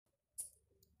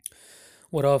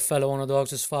What up, fellow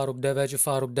underdogs? It's Farouk Devaj of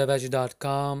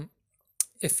FaroukDevaj.com.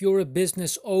 If you're a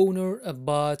business owner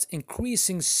but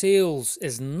increasing sales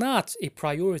is not a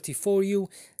priority for you,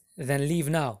 then leave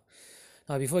now.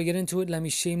 Now, before I get into it, let me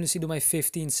shamelessly do my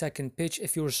 15-second pitch.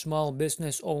 If you're a small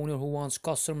business owner who wants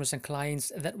customers and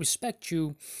clients that respect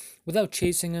you without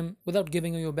chasing them, without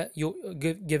giving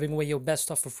away your best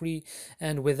stuff for free,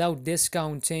 and without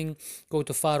discounting, go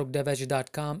to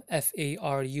faroukdeveci.com,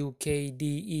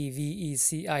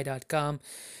 FARUKDEVECI.com.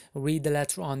 Read the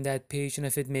letter on that page, and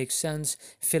if it makes sense,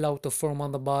 fill out the form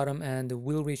on the bottom, and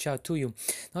we'll reach out to you.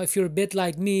 Now, if you're a bit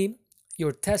like me,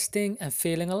 you're testing and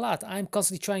failing a lot. I'm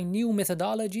constantly trying new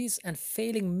methodologies and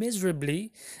failing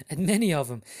miserably at many of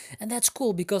them. And that's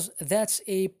cool because that's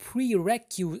a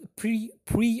prerequisite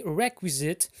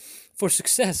for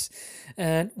success.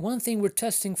 And one thing we're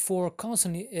testing for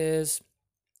constantly is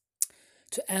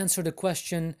to answer the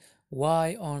question,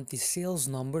 why aren't the sales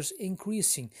numbers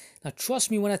increasing? Now, trust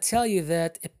me when I tell you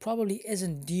that it probably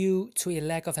isn't due to a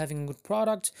lack of having a good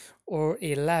product, or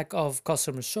a lack of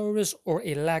customer service, or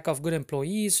a lack of good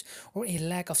employees, or a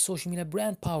lack of social media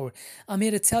brand power. I'm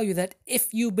here to tell you that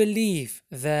if you believe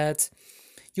that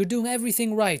you're doing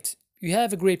everything right, you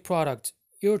have a great product,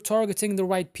 you're targeting the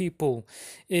right people,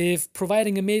 if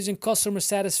providing amazing customer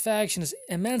satisfaction is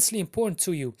immensely important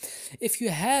to you, if you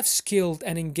have skilled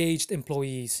and engaged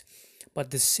employees, but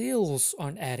the sales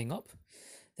aren't adding up,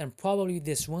 then probably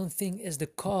this one thing is the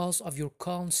cause of your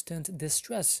constant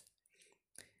distress.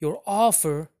 Your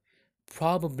offer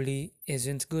probably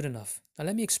isn't good enough. Now,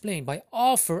 let me explain. By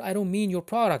offer, I don't mean your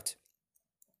product.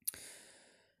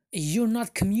 You're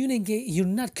not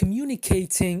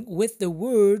communicating with the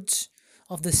words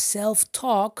of the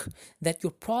self-talk that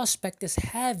your prospect is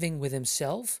having with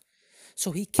himself,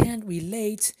 so he can't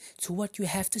relate to what you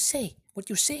have to say, what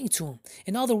you're saying to him.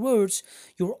 In other words,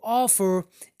 your offer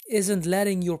isn't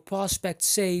letting your prospect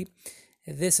say,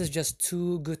 this is just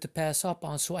too good to pass up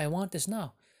on, so I want this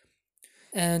now.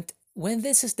 And when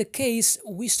this is the case,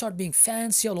 we start being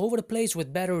fancy all over the place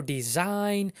with better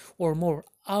design or more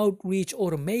outreach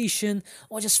automation,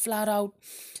 or just flat out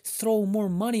throw more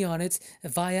money on it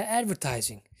via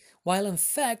advertising. While in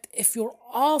fact, if your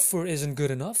offer isn't good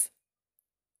enough,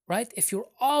 right? If your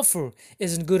offer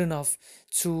isn't good enough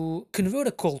to convert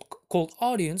a cold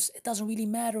audience, it doesn't really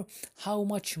matter how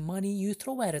much money you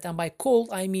throw at it. And by cold,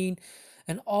 I mean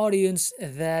an audience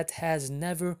that has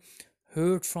never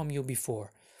heard from you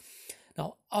before.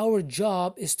 Now, our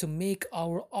job is to make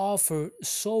our offer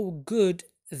so good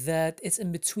that it's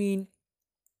in between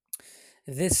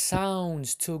this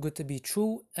sounds too good to be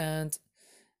true and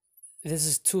this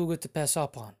is too good to pass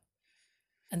up on.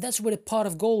 And that's where the pot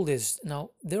of gold is.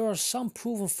 Now, there are some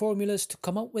proven formulas to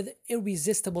come up with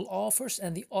irresistible offers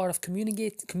and the art of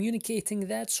communicating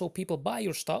that so people buy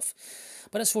your stuff.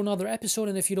 But that's for another episode.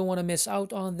 And if you don't want to miss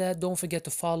out on that, don't forget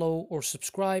to follow or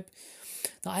subscribe.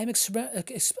 Now, I'm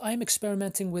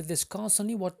experimenting with this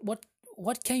constantly.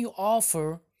 What can you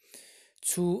offer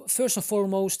to first and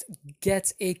foremost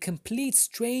get a complete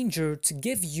stranger to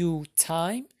give you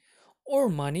time or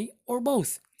money or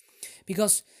both?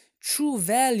 Because true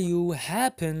value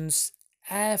happens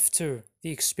after the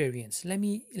experience. Let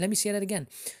me say that again.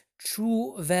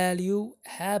 True value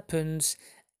happens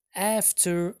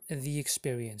after the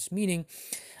experience. Meaning,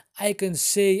 I can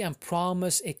say and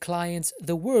promise a client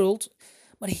the world,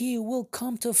 but he will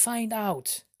come to find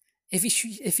out if he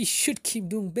should keep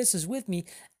doing business with me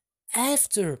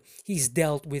after he's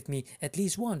dealt with me at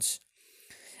least once.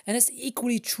 And it's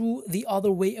equally true the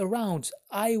other way around.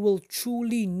 I will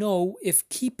truly know if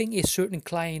keeping a certain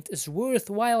client is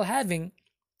worthwhile having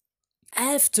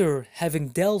after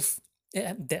having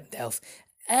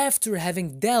after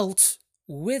having dealt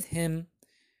with him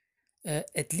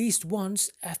at least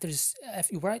once after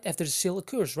the sale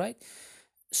occurs, right?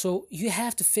 So you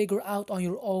have to figure out on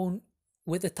your own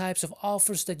with the types of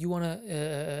offers that you want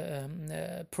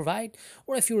to provide.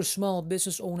 Or if you're a small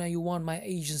business owner, you want my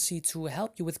agency to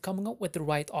help you with coming up with the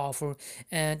right offer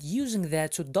and using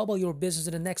that to double your business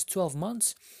in the next 12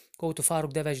 months. Go to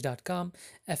faroukdeveci.com,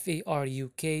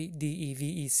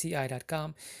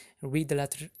 FARUKDEVECI.com. Read the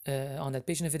letter on that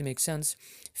page, and if it makes sense,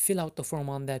 fill out the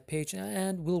form on that page,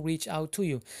 and we'll reach out to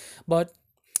you. But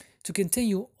to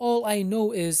continue, all I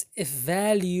know is if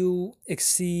value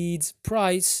exceeds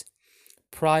price,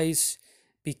 price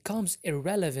becomes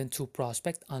irrelevant to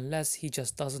prospect unless he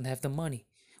just doesn't have the money,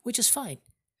 which is fine,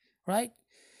 right?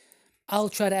 I'll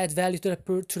try to add value to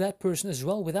that person as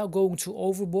well without going too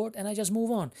overboard, and I just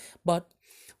move on. But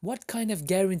what kind of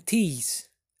guarantees,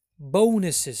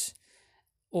 bonuses,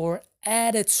 or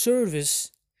added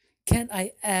service can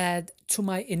I add to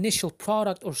my initial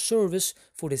product or service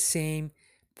for the same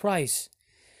price?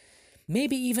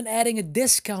 Maybe even adding a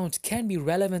discount can be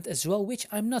relevant as well, which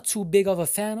I'm not too big of a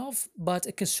fan of, but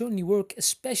it can certainly work,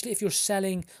 especially if you're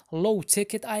selling low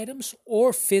ticket items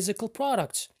or physical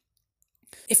products.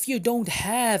 If you don't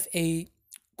have a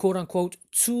quote unquote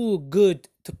too good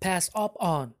to pass up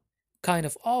on kind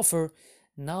of offer,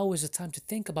 now is the time to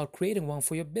think about creating one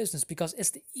for your business because it's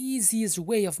the easiest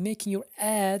way of making your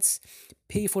ads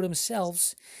pay for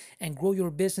themselves and grow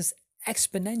your business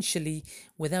exponentially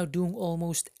without doing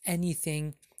almost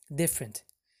anything different.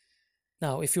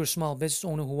 Now, if you're a small business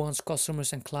owner who wants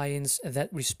customers and clients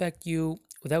that respect you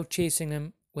without chasing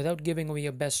them, without giving away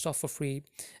your best stuff for free,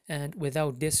 and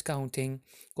without discounting,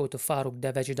 go to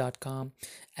farukdeveci.com,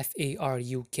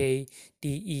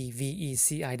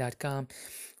 FARUKDEVECI.com.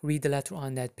 Read the letter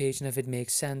on that page, and if it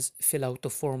makes sense, fill out the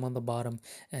form on the bottom,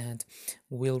 and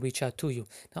we'll reach out to you.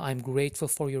 Now, I'm grateful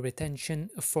for your attention,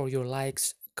 for your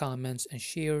likes, comments, and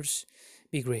shares.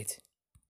 Be great.